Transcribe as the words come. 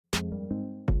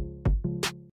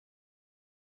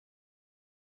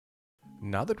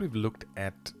Now that we've looked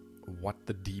at what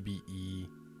the DBE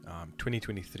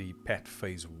 2023 PAT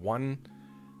Phase 1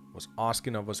 was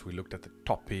asking of us, we looked at the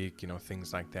topic,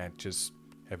 things like that, just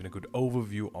having a good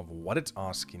overview of what it's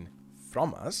asking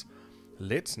from us.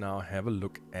 Let's now have a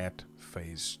look at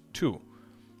Phase 2.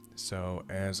 So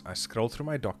as I scroll through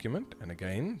my document, and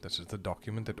again, this is the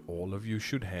document that all of you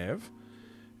should have,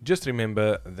 just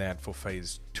remember that for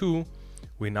Phase 2,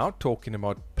 we're now talking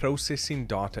about processing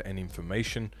data and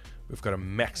information. We've got a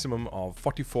maximum of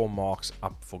 44 marks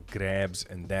up for grabs,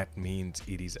 and that means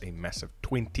it is a massive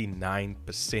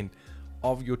 29%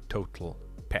 of your total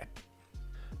PAT.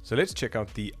 So let's check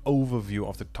out the overview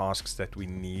of the tasks that we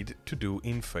need to do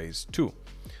in Phase 2.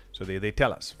 So there they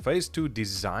tell us, Phase 2,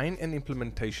 design and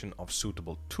implementation of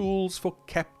suitable tools for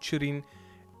capturing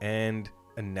and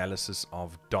analysis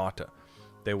of data.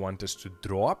 They want us to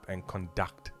draw up and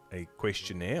conduct a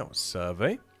questionnaire or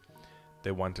survey.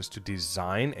 They want us to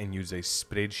design and use a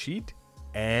spreadsheet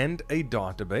and a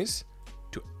database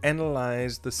to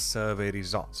analyze the survey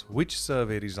results. Which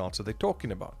survey results are they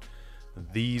talking about?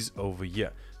 These over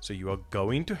here. So you are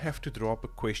going to have to draw up a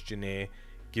questionnaire,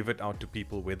 give it out to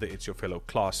people, whether it's your fellow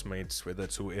classmates, whether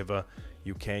it's whoever.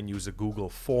 You can use a Google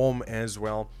form as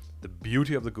well. The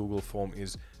beauty of the Google form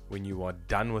is when you are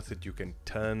done with it, you can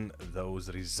turn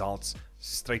those results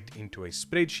straight into a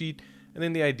spreadsheet. And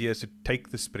then the idea is to take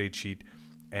the spreadsheet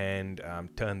and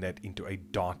turn that into a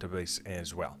database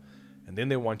as well. And then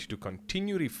they want you to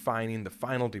continue refining the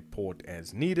final report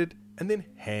as needed and then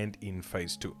hand in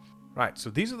Phase 2. Right, so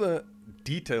these are the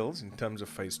details in terms of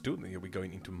Phase 2. Here we're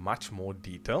going into much more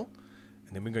detail,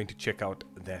 and then we're going to check out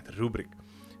that rubric.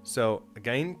 So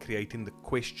again, creating the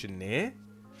questionnaire.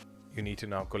 You need to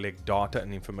now collect data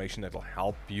and information that will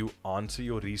help you answer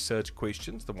your research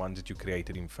questions, the ones that you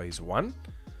created in Phase 1.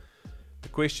 The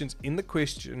questions in the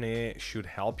questionnaire should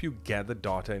help you gather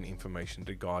data and information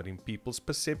regarding people's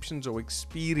perceptions or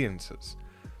experiences.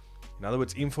 In other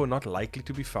words, info not likely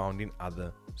to be found in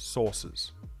other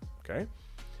sources. Okay.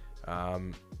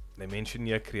 They mention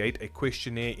here, create a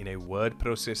questionnaire in a word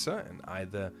processor and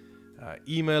either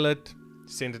email it,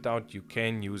 send it out. You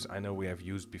can use, I know we have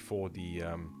used before the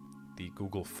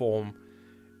Google form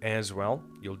as well.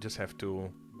 You'll just have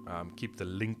to keep the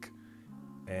link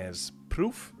as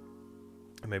proof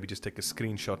and maybe just take a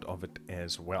screenshot of it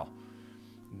as well.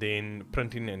 Then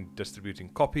printing and distributing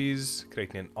copies,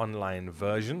 creating an online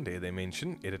version. There they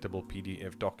mention editable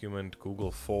PDF document,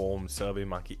 Google form,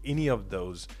 SurveyMonkey, any of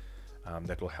those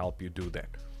that will help you do that.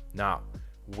 Now,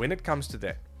 when it comes to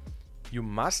that, you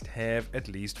must have at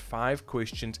least 5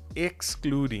 questions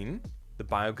excluding the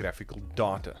biographical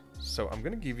data. So I'm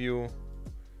going to give you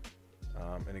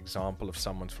an example of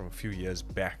someone from a few years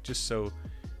back, just so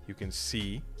you can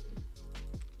see.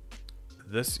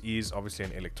 This is obviously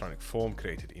an electronic form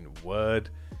created in Word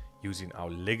using our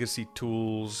legacy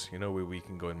tools, where we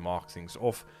can go and mark things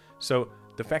off. So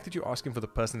the fact that you're asking for the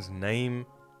person's name,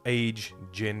 age,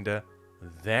 gender,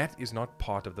 that is not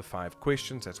part of the 5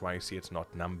 questions. That's why you see it's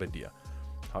not numbered here.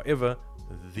 However,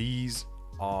 these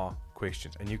are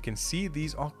questions, and you can see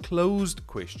these are closed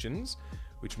questions,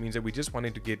 which means that we just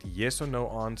wanted to get yes or no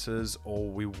answers, or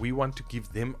we want to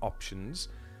give them options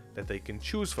that they can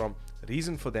choose from. The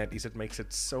reason for that is it makes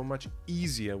it so much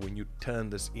easier when you turn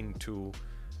this into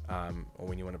or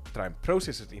when you want to try and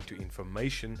process it into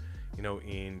information,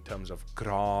 in terms of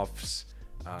graphs,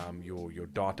 your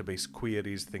database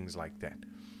queries, things like that.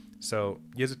 So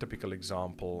here's a typical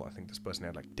example. I think this person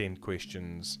had like 10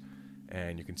 questions,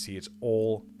 and you can see it's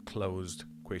all closed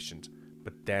questions,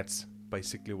 but that's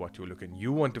basically what you're looking.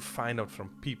 You want to find out from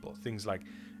people things like,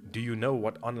 do you know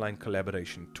what online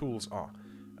collaboration tools are?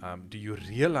 Do you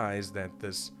realize that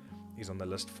this is on the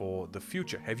list for the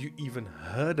future? Have you even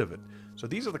heard of it? So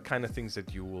these are the kind of things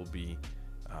that you will be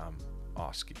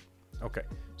asking. Okay,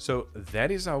 so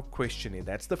that is our questionnaire.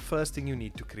 That's the first thing you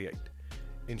need to create.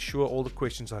 Ensure all the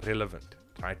questions are relevant.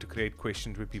 Try to create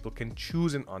questions where people can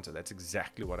choose an answer. That's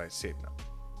exactly what I said now.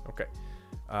 Okay,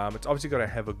 it's obviously got to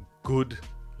have a good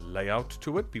layout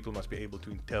to it. People must be able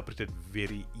to interpret it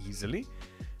very easily.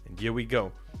 And here we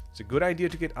go. It's a good idea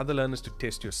to get other learners to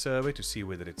test your survey to see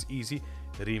whether it's easy.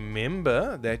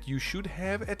 Remember that you should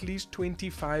have at least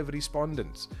 25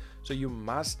 respondents. So you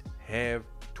must have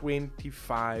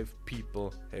 25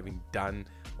 people having done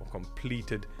or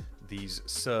completed these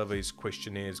surveys,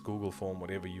 questionnaires, Google form,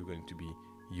 whatever you're going to be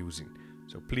using.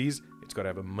 So please, it's got to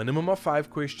have a minimum of 5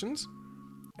 questions,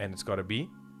 and it's got to be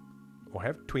or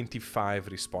have 25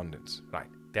 respondents. Right,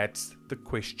 that's the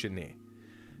questionnaire.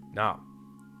 Now,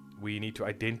 we need to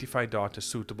identify data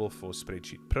suitable for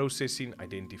spreadsheet processing,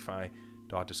 identify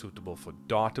data suitable for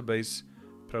database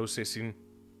processing,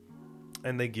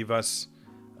 And they give us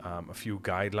a few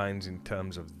guidelines in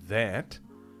terms of that.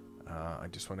 I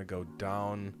just want to go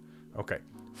down. Okay,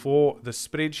 for the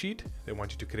spreadsheet, they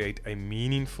want you to create a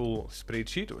meaningful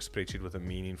spreadsheet, or spreadsheet with a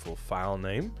meaningful file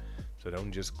name. So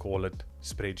don't just call it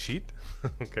spreadsheet.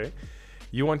 Okay,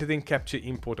 you want to then capture,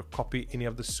 import, or copy any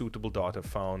of the suitable data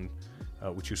found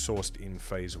which you sourced in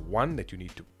phase 1 that you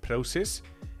need to process,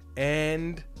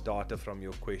 and data from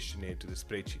your questionnaire to the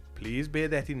spreadsheet. Please bear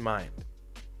that in mind.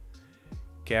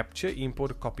 Capture,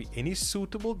 import, or copy any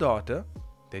suitable data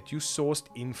that you sourced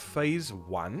in phase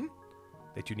 1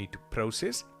 that you need to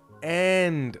process,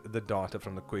 and the data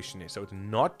from the questionnaire. So it's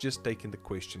not just taking the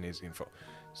questionnaires info.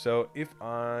 So if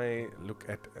I look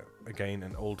at again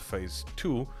an old phase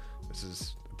 2, this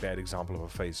is a bad example of a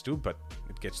phase 2, but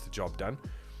it gets the job done.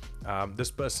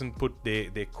 This person put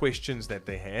their questions that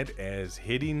they had as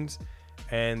headings,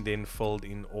 and then filled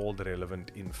in all the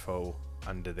relevant info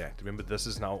under that. Remember, this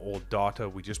is now all data.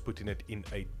 We're just putting it in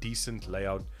a decent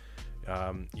layout.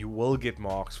 You will get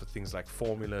marks for things like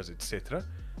formulas, etc.,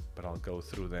 but I'll go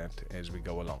through that as we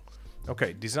go along.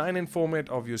 Okay, design and format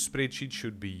of your spreadsheet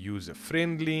should be user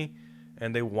friendly,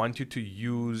 and they want you to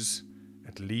use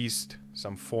at least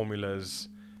some formulas,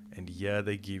 and here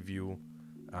they give you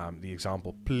the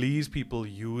example. Please, people,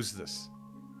 use this.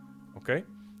 Okay,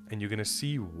 and you're going to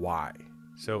see why.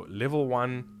 So level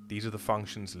 1, these are the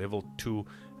functions. Level 2,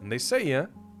 and they say here,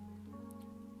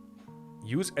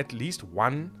 use at least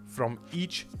one from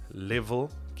each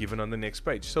level given on the next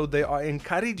page. So they are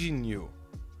encouraging you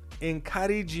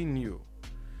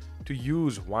to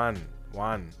use one,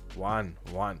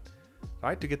 right,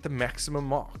 to get the maximum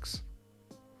marks.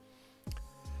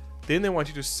 Then they want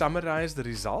you to summarize the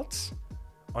results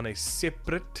on a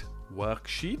separate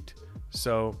worksheet.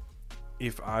 So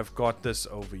if I've got this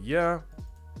over here,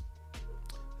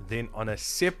 then on a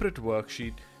separate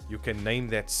worksheet, you can name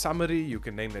that summary, you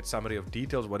can name that summary of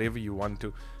details, whatever you want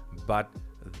to, but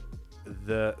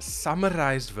the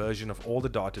summarized version of all the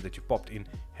data that you popped in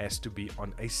has to be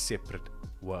on a separate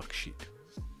worksheet.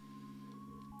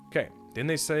 Okay, then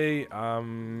they say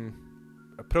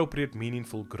appropriate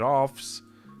meaningful graphs.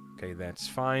 Okay, that's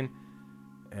fine.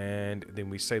 And then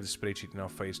we save the spreadsheet in our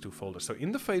phase 2 folder. So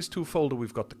in the phase 2 folder,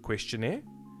 we've got the questionnaire,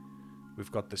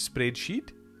 we've got the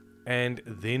spreadsheet, and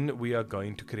then we are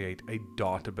going to create a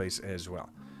database as well.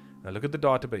 Now look at the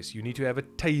database. You need to have a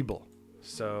table.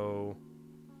 So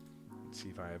let's see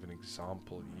if I have an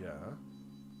example here.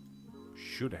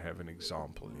 Should have an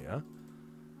example here.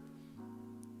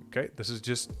 Okay, this is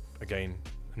just, again,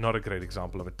 not a great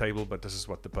example of a table, but this is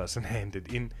what the person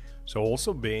handed in. So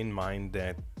also bear in mind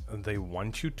that they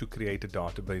want you to create a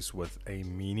database with a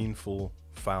meaningful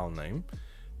file name.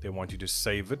 They want you to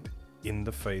save it in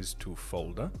the phase 2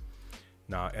 folder.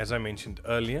 Now, as I mentioned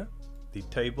earlier, the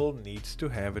table needs to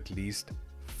have at least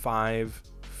 5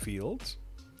 fields.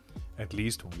 At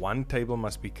least one table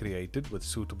must be created with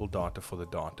suitable data for the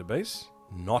database,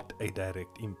 not a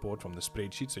direct import from the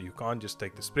spreadsheet. So you can't just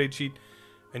take the spreadsheet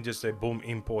and just say, boom,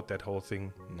 import that whole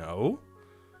thing. No.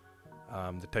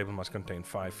 The table must contain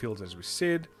 5 fields, as we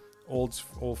said.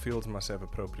 All fields must have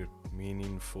appropriate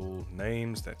meaningful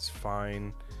names. That's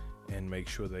fine. And make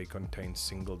sure they contain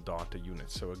single data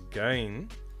units. So again,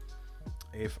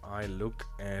 if I look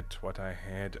at what I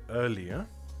had earlier,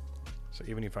 so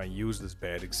even if I use this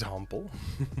bad example,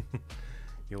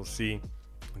 you'll see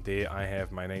there I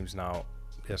have my names now.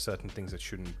 There are certain things that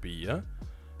shouldn't be here.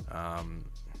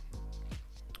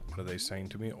 What are they saying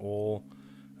to me?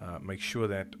 Make sure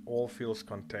that all fields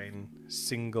contain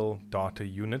single data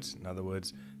units. In other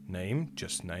words, name,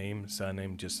 just name,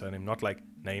 surname, just surname, not like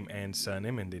name and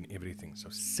surname and then everything. So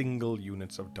single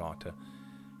units of data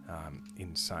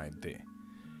inside there.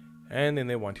 And then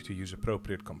they want you to use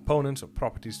appropriate components or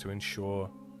properties to ensure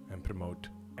and promote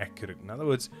accurate. In other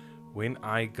words, when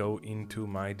I go into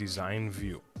my design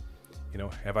view,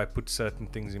 have I put certain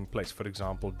things in place? For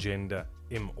example, gender,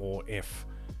 M or F,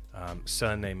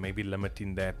 surname, maybe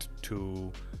limiting that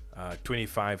to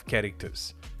 25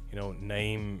 characters,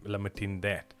 name limiting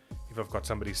that. If I've got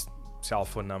somebody's cell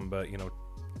phone number,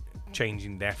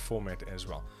 changing that format as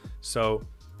well. So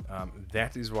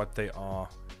that is what they are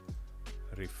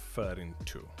referring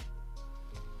to.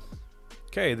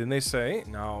 Okay, then they say,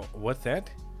 now with that,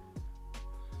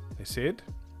 they said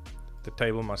the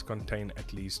table must contain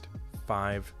at least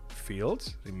 5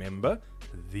 fields. Remember,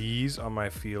 these are my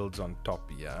fields on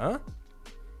top here.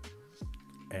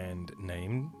 And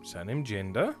name, surname,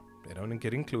 gender, they don't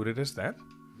get included as that.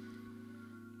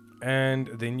 And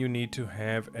then you need to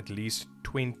have at least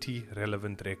 20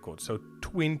 relevant records. So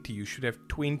 20, you should have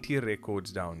 20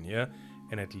 records down here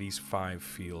and at least 5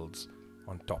 fields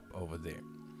on top over there.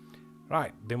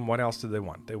 Right, then what else do they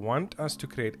want? They want us to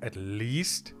create at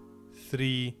least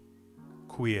 3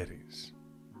 queries.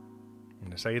 I'm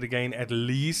going to say it again, at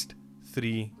least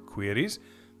 3 queries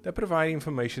that provide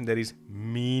information that is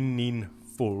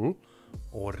meaningful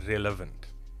or relevant.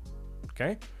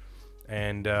 Okay,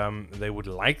 and they would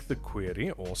like the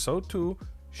query also to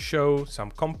show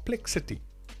some complexity.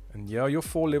 And yeah, your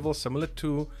 4 levels, similar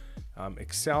to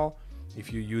Excel,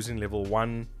 if you're using level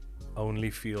 1 only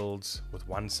fields with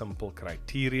 1 simple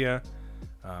criteria,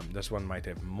 this one might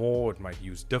have more, it might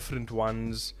use different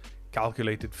ones,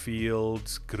 calculated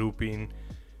fields, grouping.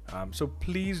 So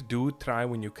please do try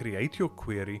when you create your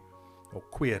query or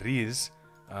queries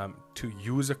to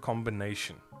use a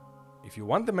combination. If you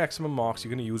want the maximum marks, you're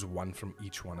going to use 1 from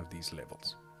each one of these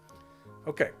levels.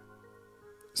 Okay,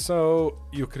 so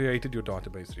you created your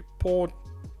database report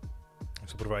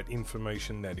to provide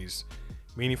information that is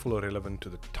meaningful or relevant to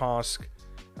the task,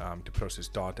 to process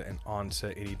data and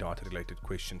answer any data related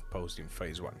questions posed in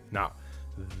phase 1. Now,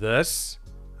 this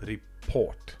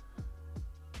report,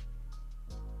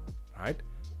 right?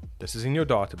 This is in your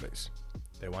database.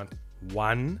 They want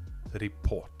 1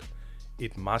 report.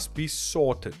 It must be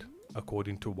sorted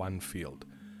according to 1 field,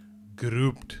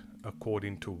 grouped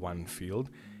according to 1 field,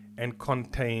 and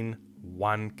contain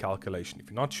 1 calculation. If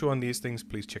you're not sure on these things,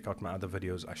 please check out my other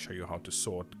videos. I show you how to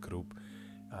sort, group,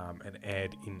 and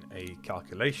add in a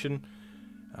calculation.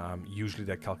 Usually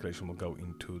that calculation will go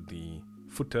into the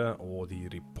footer or the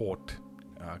report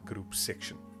group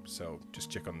section. So just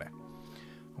check on that.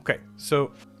 Okay,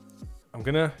 so I'm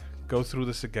gonna go through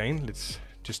this again. Let's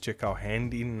just check our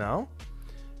hand in now.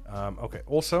 Okay,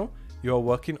 also you are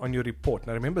working on your report.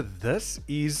 Now remember, this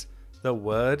is the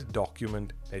Word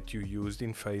document that you used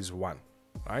in phase 1,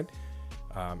 right?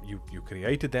 You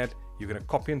created that. You're going to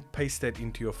copy and paste that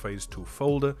into your phase 2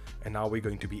 folder, and now we're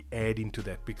going to be adding to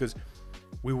that, because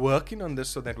we're working on this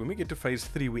so that when we get to phase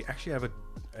 3, we actually have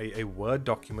a Word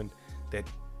document that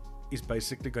is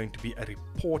basically going to be a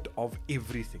report of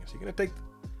everything. So you're going to take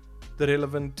the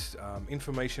relevant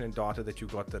information and data that you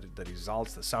got, the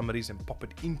results, the summaries, and pop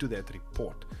it into that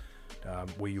report,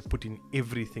 where you put in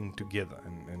everything together,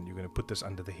 and you're going to put this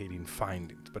under the heading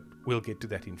findings, but we'll get to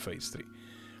that in phase 3.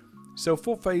 So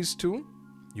for phase 2,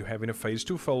 you have in a phase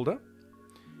 2 folder,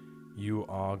 you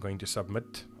are going to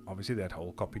submit obviously that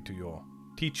whole copy to your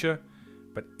teacher,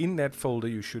 but in that folder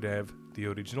you should have the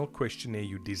original questionnaire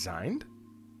you designed,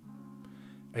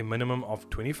 a minimum of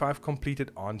 25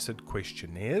 completed answered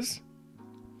questionnaires.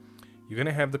 You're going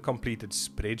to have the completed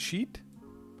spreadsheet,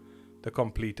 the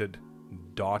completed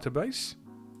database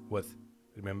with,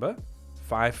 remember,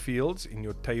 5 fields in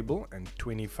your table and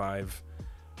 20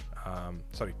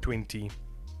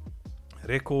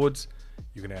 records.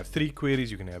 You're going to have 3 queries,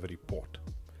 you're going to have a report,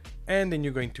 and then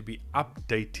you're going to be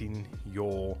updating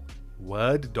your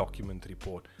Word document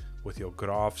report with your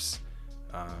graphs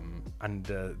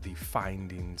under the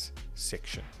findings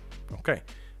section. Okay,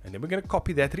 and then we're going to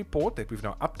copy that report that we've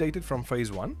now updated from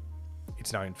phase 1.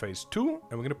 It's now in phase 2,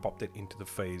 and we're going to pop that into the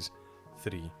phase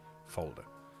 3 folder.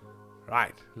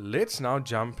 Right, let's now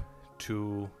jump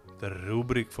to the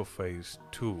rubric for phase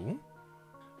 2.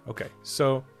 Okay,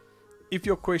 so if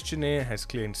your questionnaire has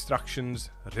clear instructions,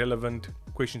 relevant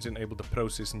questions enable the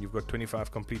process, and you've got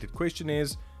 25 completed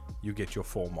questionnaires, you get your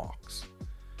 4 marks.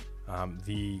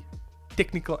 The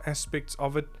technical aspects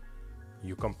of it,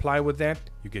 you comply with that,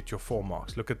 you get your 4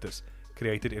 marks. Look at this: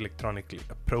 created electronically,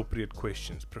 appropriate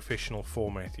questions, professional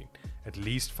formatting, at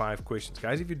least 5 questions.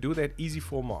 Guys, if you do that, easy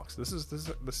 4 marks. This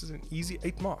is an easy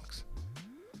 8 marks.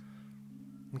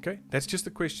 Okay, that's just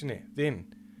the questionnaire.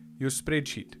 Then your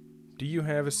spreadsheet. Do you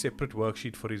have a separate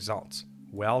worksheet for results?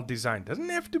 Well designed. Doesn't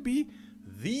have to be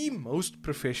the most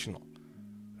professional,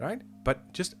 right?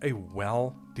 But just a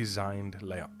well designed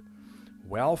layout,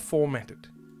 well formatted,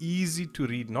 easy to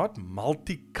read, not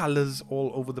multicolors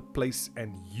all over the place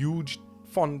and huge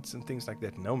fonts and things like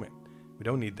that. No, man, we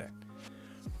don't need that.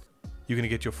 You're going to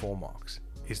get your 4 marks.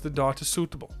 Is the data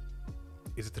suitable?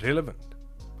 Is it relevant?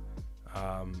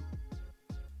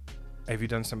 Have you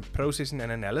done some processing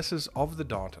and analysis of the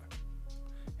data?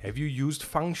 Have you used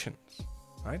functions,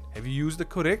 right? Have you used the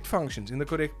correct functions in the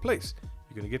correct place?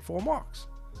 You're going to get 4 marks.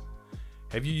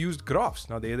 Have you used graphs?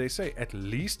 Now there they say at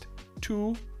least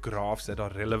 2 graphs that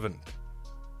are relevant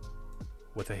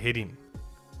with a heading,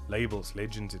 labels,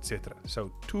 legends, etc.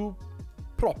 So 2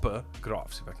 proper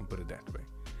graphs, if I can put it that way.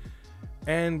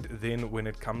 And then when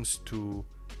it comes to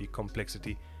the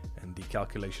complexity and the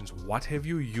calculations, what have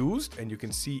you used? And you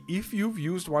can see if you've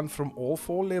used one from all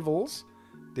 4 levels,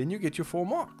 then you get your 4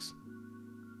 marks.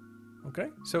 Okay,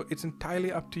 so it's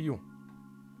entirely up to you.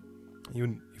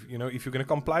 You know, if you're going to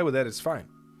comply with that, it's fine.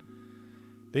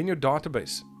 Then your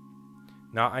database.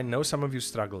 Now, I know some of you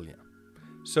struggle here.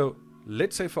 So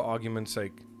let's say for argument's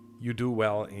sake, you do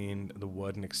well in the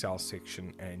Word and Excel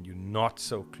section and you're not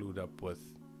so clued up with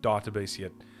database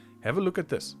yet. Have a look at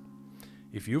this.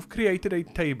 If you've created a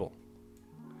table,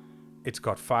 it's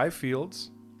got 5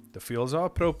 fields. The fields are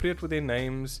appropriate with their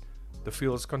names. The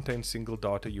fields contain single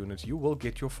data units. You will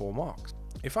get your 4 marks.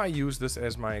 If I use this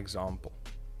as my example,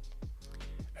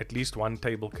 at least one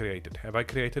table created. Have I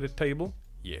created a table?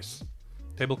 Yes.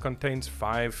 Table contains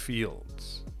 5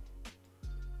 fields.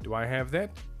 Do I have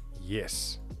that?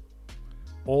 Yes.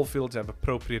 All fields have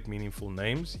appropriate meaningful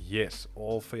names. Yes.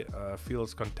 All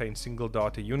fields contain single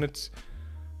data units.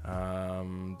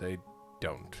 They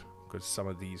don't, because some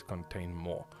of these contain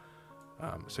more.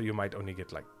 So you might only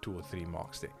get like 2 or 3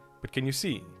 marks there. But can you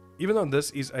see, even though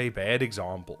this is a bad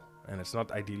example, and it's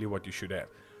not ideally what you should have,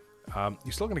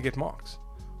 you're still going to get marks.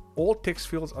 All text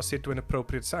fields are set to an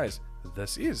appropriate size.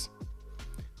 This is.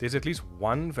 There's at least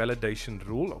one validation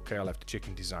rule. Okay, I'll have to check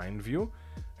in design view.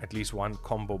 At least one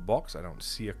combo box. I don't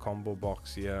see a combo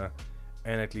box here.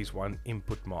 And at least one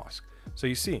input mask. So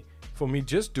you see, for me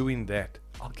just doing that,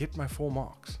 I'll get my 4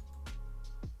 marks.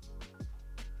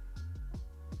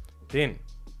 Then,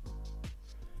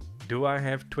 do I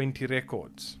have 20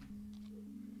 records?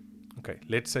 Okay,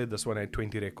 let's say this one had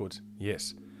 20 records.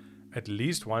 Yes. At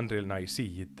least one real. Now you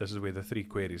see, this is where the 3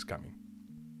 queries come in.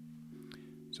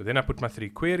 So then I put my 3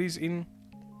 queries in.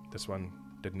 This one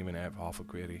didn't even have half a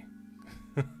query.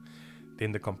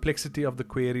 Then the complexity of the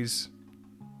queries.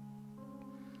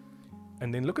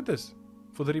 And then look at this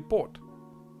for the report.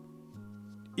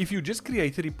 If you just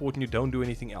create a report and you don't do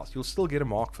anything else, you'll still get a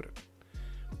mark for it.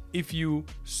 If you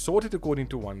sort it according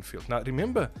to one field. Now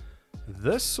remember,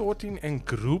 this sorting and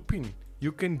grouping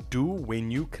you can do when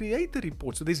you create the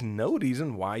report. So there's no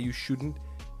reason why you shouldn't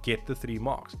get the 3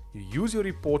 marks. You use your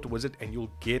report wizard and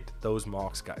you'll get those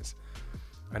marks, guys.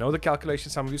 I know the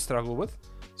calculation some of you struggle with.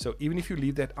 So even if you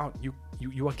leave that out,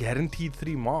 you are guaranteed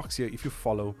 3 marks here if you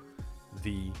follow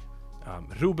the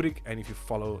rubric and if you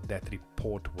follow that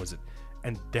report wizard.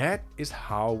 And that is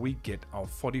how we get our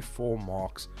 44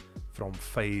 marks from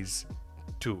phase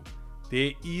 2.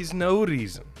 There is no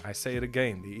reason, I say it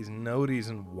again, there is no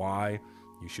reason why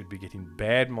you should be getting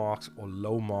bad marks or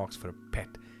low marks for a PAT.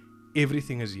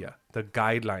 Everything is here. The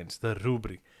guidelines, the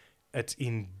rubric. It's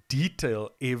in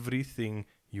detail everything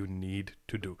you need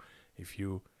to do. If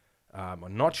you are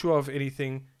not sure of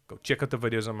anything, go check out the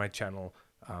videos on my channel.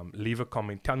 Leave a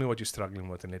comment. Tell me what you're struggling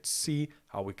with and let's see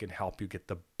how we can help you get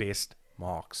the best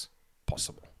marks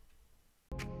possible.